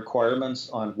gathering requirements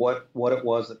on what it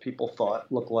was that people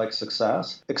thought looked like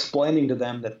success, explaining to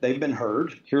them that they've been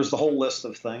heard. Here's the whole list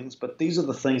of things, but these are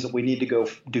the things that we need to go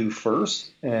do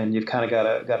first, and you've kind of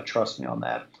got to trust me on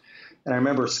that. And I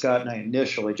remember Scott and I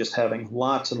initially just having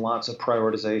lots and lots of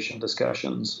prioritization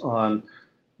discussions on,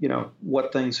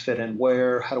 what things fit in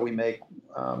where, how do we make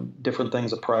different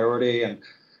things a priority. And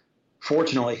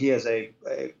fortunately, he has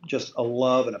just a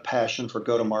love and a passion for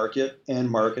go-to-market and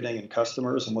marketing and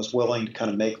customers, and was willing to kind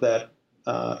of make that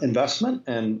investment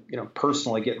and,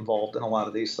 personally get involved in a lot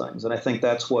of these things. And I think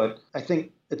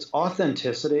it's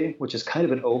authenticity, which is kind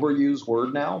of an overused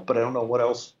word now, but I don't know what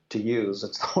else to use.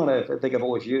 It's the one I think I've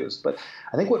always used. But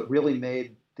I think what really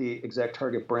made the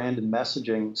ExactTarget brand and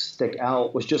messaging stick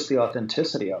out was just the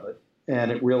authenticity of it.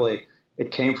 And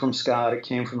it came from Scott, it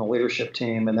came from the leadership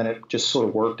team, and then it just sort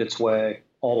of worked its way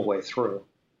all the way through.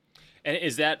 And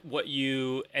is that what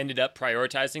you ended up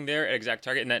prioritizing there at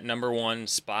ExactTarget, in that number one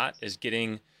spot, is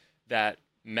getting that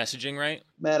messaging right?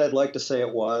 Matt, I'd like to say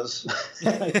it was.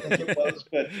 I think it was,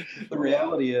 but the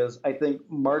reality is, I think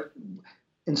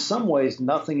in some ways,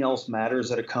 nothing else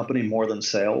matters at a company more than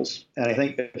sales. And I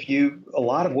think a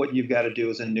lot of what you've got to do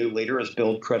as a new leader is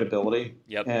build credibility.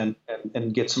 Yep.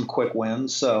 and get some quick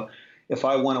wins. So if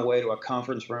I went away to a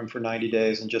conference room for 90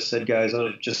 days and just said, guys,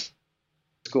 I'll just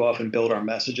go off and build our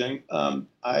messaging,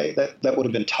 that would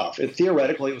have been tough.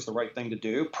 Theoretically, it was the right thing to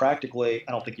do. Practically,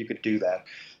 I don't think you could do that.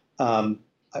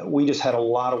 We just had a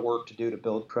lot of work to do to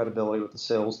build credibility with the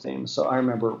sales team. So I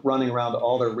remember running around to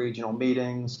all their regional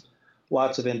meetings,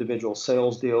 lots of individual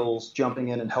sales deals, jumping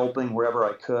in and helping wherever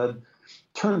I could.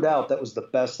 Turned out that was the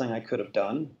best thing I could have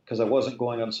done, because I wasn't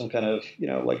going on some kind of,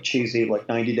 like cheesy, like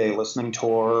 90-day listening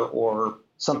tour or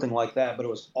something like that. But it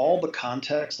was all the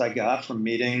context I got from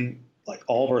meeting like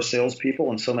all of our salespeople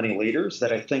and so many leaders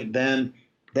that I think then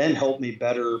then helped me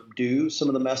better do some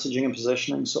of the messaging and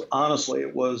positioning. So honestly,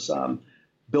 it was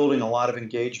building a lot of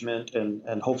engagement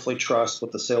and hopefully trust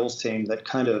with the sales team that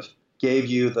kind of gave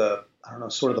you the, I don't know,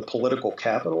 sort of the political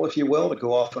capital, if you will, to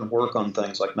go off and work on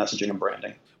things like messaging and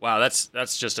branding. Wow,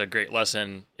 that's just a great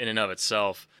lesson in and of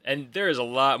itself. And there is a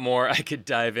lot more I could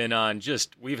dive in on.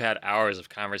 Just we've had hours of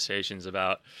conversations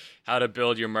about how to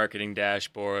build your marketing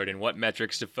dashboard and what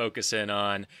metrics to focus in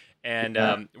on. And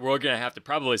we're going to have to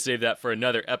probably save that for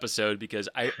another episode because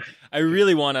I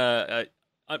really want to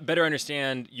better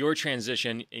understand your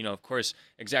transition. You know, of course,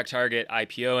 ExactTarget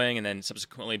IPOing and then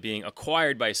subsequently being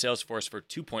acquired by Salesforce for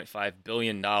 $2.5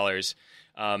 billion.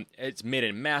 It's made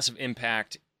a massive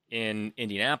impact in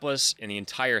Indianapolis, in the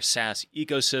entire SaaS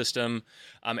ecosystem.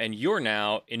 And you're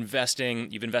now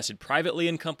you've invested privately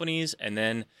in companies and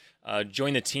then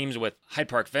joined the teams with Hyde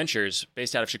Park Ventures,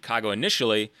 based out of Chicago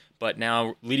initially, but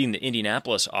now leading the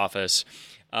Indianapolis office.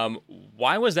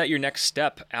 Why was that your next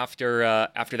step after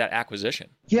that acquisition?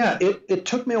 Yeah, it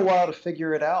took me a while to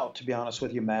figure it out, to be honest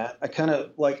with you, Matt. I kind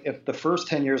of like if the first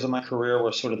 10 years of my career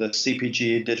were sort of the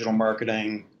CPG digital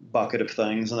marketing bucket of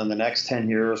things, and then the next 10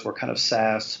 years were kind of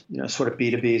SaaS, sort of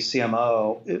B2B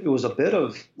CMO, it was a bit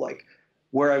of like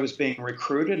where I was being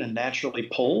recruited and naturally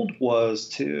pulled was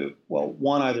to, well,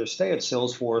 one, either stay at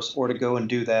Salesforce or to go and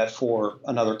do that for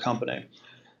another company.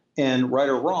 And right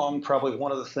or wrong, probably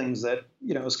one of the things that,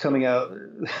 is coming out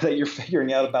that you're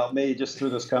figuring out about me just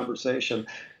through this conversation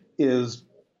is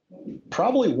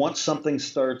probably once something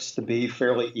starts to be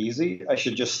fairly easy, I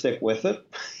should just stick with it.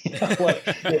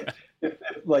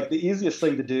 Like the easiest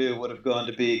thing to do would have gone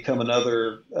to become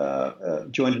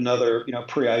joined another,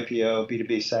 pre-IPO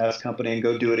B2B SaaS company and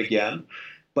go do it again.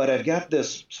 But I've got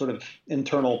this sort of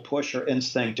internal push or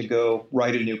instinct to go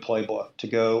write a new playbook, to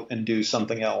go and do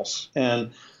something else.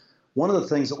 And one of the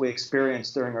things that we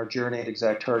experienced during our journey at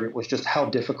ExactTarget was just how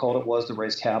difficult it was to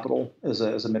raise capital as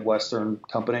a Midwestern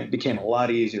company. It became a lot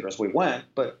easier as we went,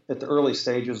 but at the early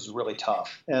stages, it was really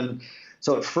tough. And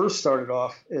so it first started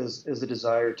off as a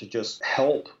desire to just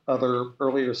help other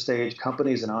earlier stage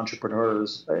companies and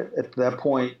entrepreneurs. At that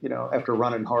point, after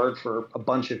running hard for a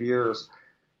bunch of years,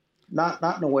 not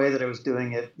in a way that I was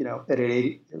doing it, at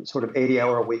an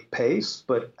 80-hour-a-week pace,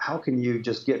 but how can you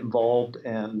just get involved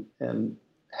and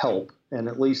help? And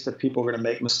at least if people are going to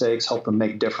make mistakes, help them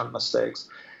make different mistakes.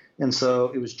 And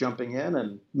so it was jumping in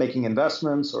and making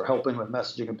investments or helping with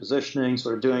messaging and positioning,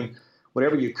 sort of doing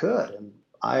whatever you could. And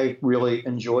I really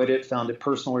enjoyed it, found it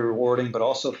personally rewarding, but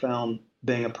also found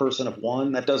being a person of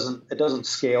one, it doesn't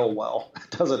scale well.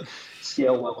 It doesn't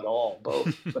scale well at all,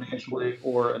 both financially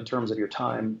or in terms of your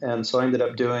time. And so I ended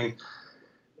up doing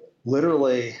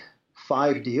literally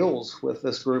 5 deals with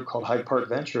this group called Hyde Park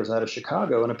Ventures out of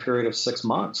Chicago in a period of 6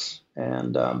 months.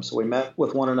 And so we met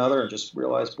with one another and just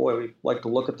realized, boy, we like to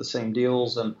look at the same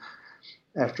deals. And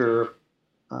after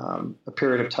a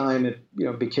period of time,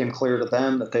 it became clear to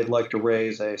them that they'd like to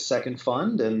raise a second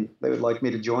fund, and they would like me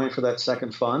to join for that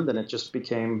second fund. And it just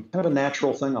became kind of a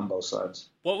natural thing on both sides.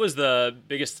 What was the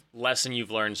biggest lesson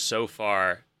you've learned so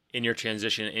far in your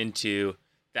transition into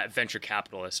that venture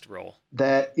capitalist role?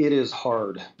 That it is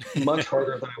hard, much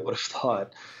harder than I would have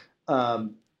thought.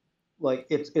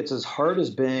 It's as hard as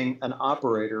being an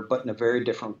operator, but in a very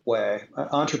different way.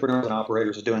 Entrepreneurs and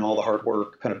operators are doing all the hard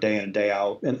work kind of day in and day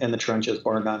out in the trenches,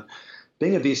 bar none.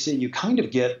 Being a VC, you kind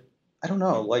of get,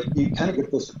 you kind of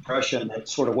get this impression that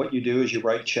sort of what you do is you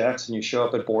write checks and you show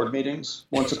up at board meetings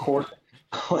once a quarter.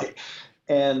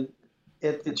 And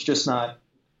it's just not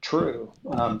true.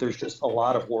 There's just a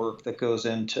lot of work that goes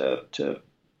into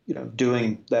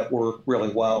doing that work really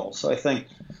well. So I think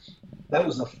that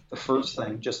was the first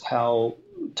thing, just how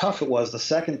tough it was. The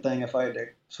second thing, if I had to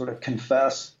sort of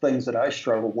confess things that I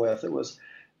struggled with, it was,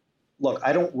 look,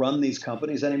 I don't run these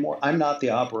companies anymore. I'm not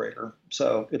the operator.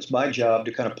 So it's my job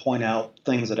to kind of point out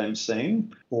things that I'm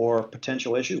seeing or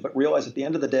potential issues, but realize at the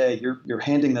end of the day, you're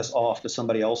handing this off to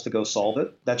somebody else to go solve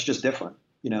it. That's just different.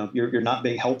 You're not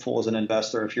being helpful as an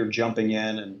investor if you're jumping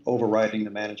in and overriding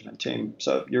the management team.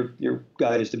 So your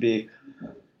guide is to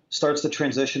starts the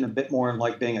transition a bit more in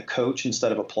like being a coach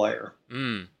instead of a player.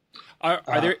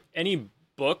 Are there any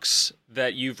books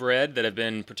that you've read that have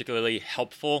been particularly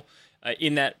helpful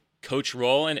in that coach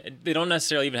role? And they don't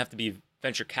necessarily even have to be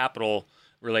venture capital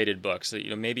related books.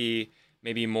 Maybe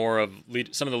more of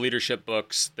some of the leadership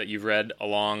books that you've read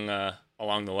along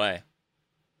the way.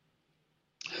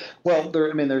 Well,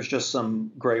 there's just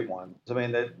some great ones.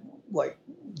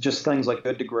 Just things like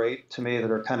Good to Great to me that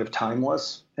are kind of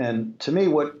timeless. And to me,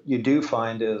 what you do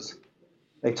find is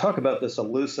they talk about this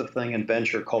elusive thing in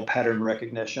venture called pattern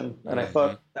recognition. And I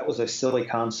thought that was a silly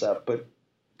concept, but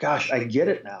gosh, I get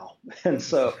it now. And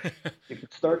so you can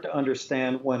start to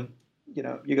understand when, you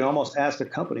can almost ask a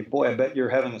company, boy, I bet you're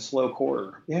having a slow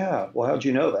quarter. Yeah. Well, how'd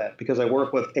you know that? Because I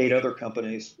work with 8 other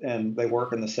companies and they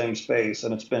work in the same space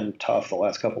and it's been tough the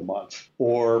last couple months.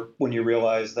 Or when you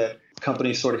realize that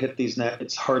companies sort of hit these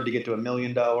it's hard to get to $1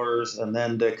 million and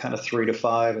then to kind of 3 to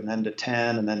 5 and then to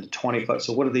 10 and then to 25.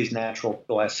 So what are these natural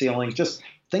glass ceilings? Just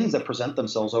things that present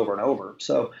themselves over and over.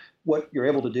 So what you're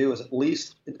able to do is, at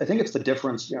least, I think it's the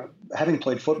difference, having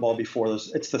played football before,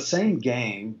 it's the same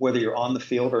game, whether you're on the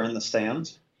field or in the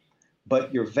stands,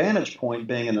 but your vantage point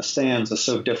being in the stands is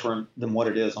so different than what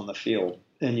it is on the field.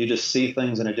 And you just see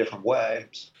things in a different way.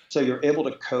 So you're able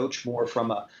to coach more from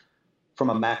a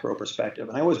macro perspective.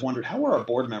 And I always wondered, how are our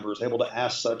board members able to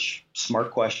ask such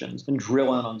smart questions and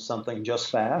drill in on something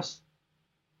just fast?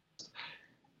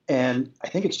 And I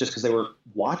think it's just because they were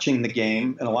watching the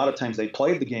game, and a lot of times they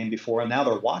played the game before, and now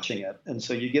they're watching it. And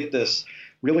so you get this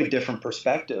really different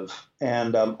perspective.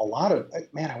 And a lot of,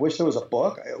 man, I wish there was a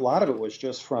book. A lot of it was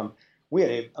just from, we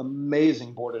had an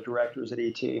amazing board of directors at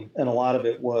ET, and a lot of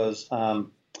it was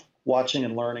watching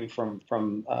and learning from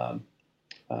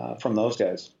those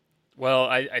guys. Well,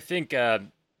 I think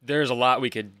there's a lot we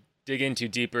could dig into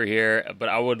deeper here, but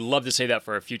I would love to say that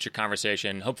for a future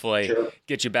conversation. Hopefully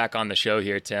get you back on the show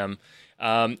here, Tim.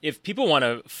 If people want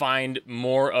to find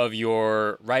more of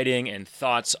your writing and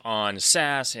thoughts on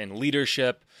SaaS and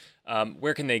leadership,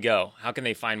 where can they go? How can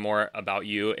they find more about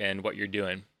you and what you're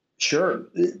doing? Sure.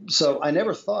 So I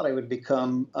never thought I would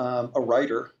become a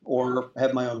writer or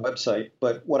have my own website.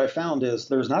 But what I found is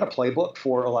there's not a playbook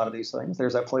for a lot of these things.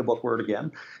 There's that playbook word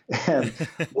again. And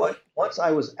once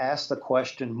I was asked the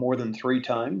question more than 3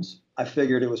 times, I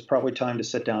figured it was probably time to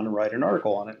sit down and write an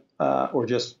article on it. Or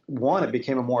just it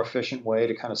became a more efficient way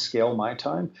to kind of scale my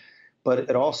time. But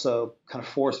it also kind of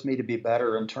forced me to be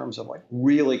better in terms of like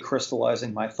really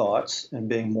crystallizing my thoughts and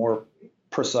being more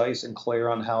precise and clear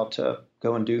on how to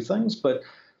go and do things, but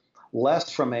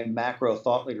less from a macro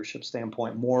thought leadership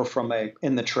standpoint, more from a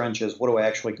in the trenches, what do I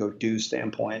actually go do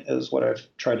standpoint is what I've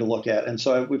tried to look at. And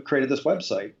so we've created this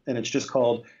website, and it's just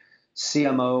called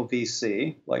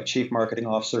CMOVC, like Chief Marketing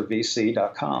Officer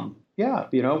VC.com. Yeah,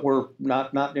 we're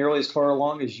not nearly as far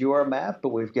along as you are, Matt, but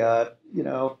we've got 8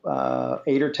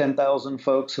 or 10,000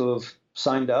 folks who have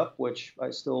signed up, which I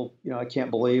still I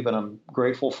can't believe, and I'm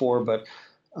grateful for, but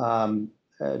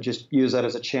just use that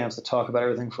as a chance to talk about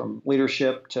everything from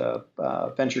leadership to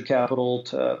venture capital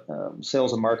to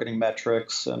sales and marketing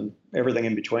metrics and everything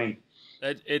in between.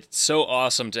 It's so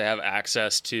awesome to have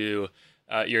access to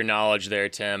your knowledge there,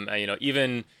 Tim.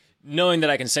 Even knowing that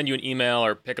I can send you an email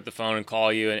or pick up the phone and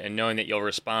call you and knowing that you'll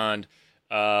respond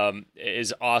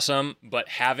is awesome. But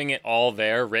having it all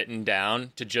there written down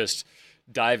to just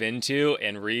dive into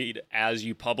and read as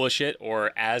you publish it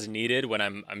or as needed. When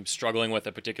I'm struggling with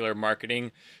a particular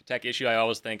marketing tech issue, I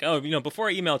always think, before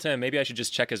I email Tim, maybe I should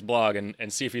just check his blog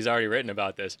and see if he's already written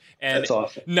about this. And that's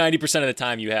awesome. 90% of the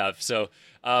time you have. So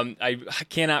I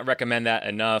cannot recommend that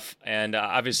enough. And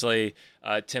obviously,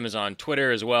 Tim is on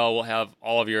Twitter as well. We'll have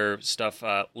all of your stuff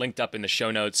linked up in the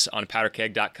show notes on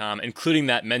powderkeg.com, including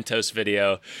that Mentos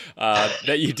video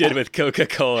that you did with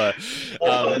Coca-Cola.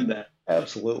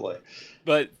 Absolutely.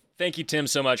 But thank you, Tim,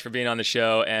 so much for being on the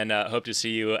show, and hope to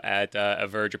see you at a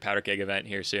Verge or Powder Keg event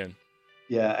here soon.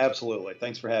 Yeah, absolutely.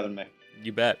 Thanks for having me.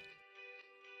 You bet.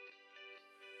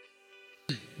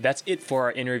 That's it for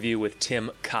our interview with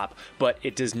Tim Kopp, but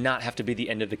it does not have to be the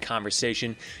end of the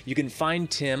conversation. You can find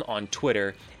Tim on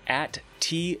Twitter at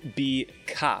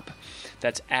TBKopp.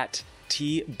 That's at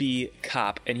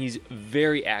TBKopp, and he's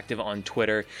very active on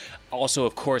Twitter. Also,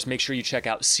 of course, make sure you check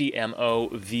out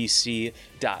CMOVC.com.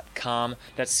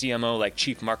 That's CMO like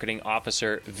Chief Marketing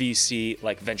Officer, VC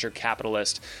like Venture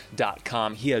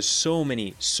Capitalist.com. He has so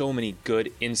many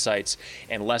good insights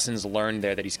and lessons learned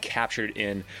there that he's captured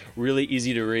in really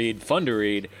easy to read, fun to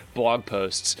read blog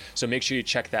posts. So make sure you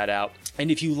check that out. And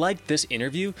if you liked this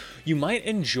interview, you might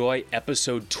enjoy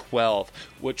episode 12,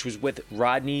 which was with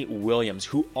Rodney Williams,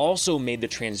 who also made the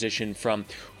transition from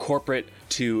corporate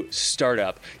to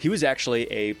startup. He was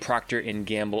actually a Procter &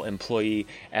 Gamble employee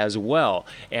as well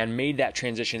and made that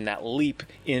transition, that leap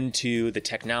into the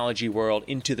technology world,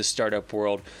 into the startup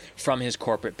world from his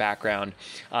corporate background.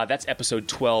 That's episode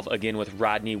 12, again, with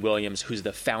Rodney Williams, who's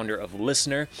the founder of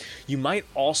Listener. You might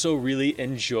also really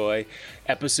enjoy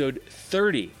episode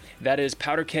 30. That is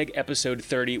Powder Keg episode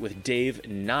 30 with Dave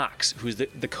Knox, who's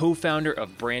the co-founder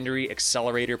of Brandery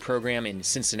Accelerator Program in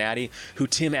Cincinnati, who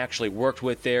Tim actually worked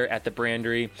with there at the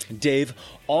Brandery. Dave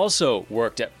also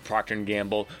worked at Procter &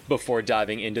 Gamble before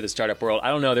diving into the startup world. I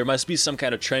don't know, there must be some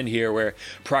kind of trend here where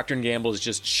Procter & Gamble is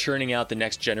just churning out the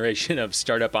next generation of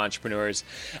startup entrepreneurs.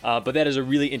 But that is a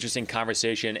really interesting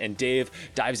conversation, and Dave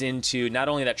dives into not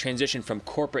only that transition from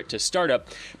corporate to startup,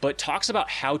 but talks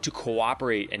about how to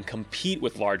cooperate and compete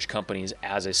with large companies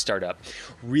as a startup.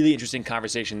 Really interesting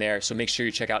conversation there, so make sure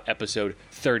you check out episode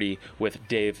 30 with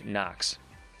Dave Knox.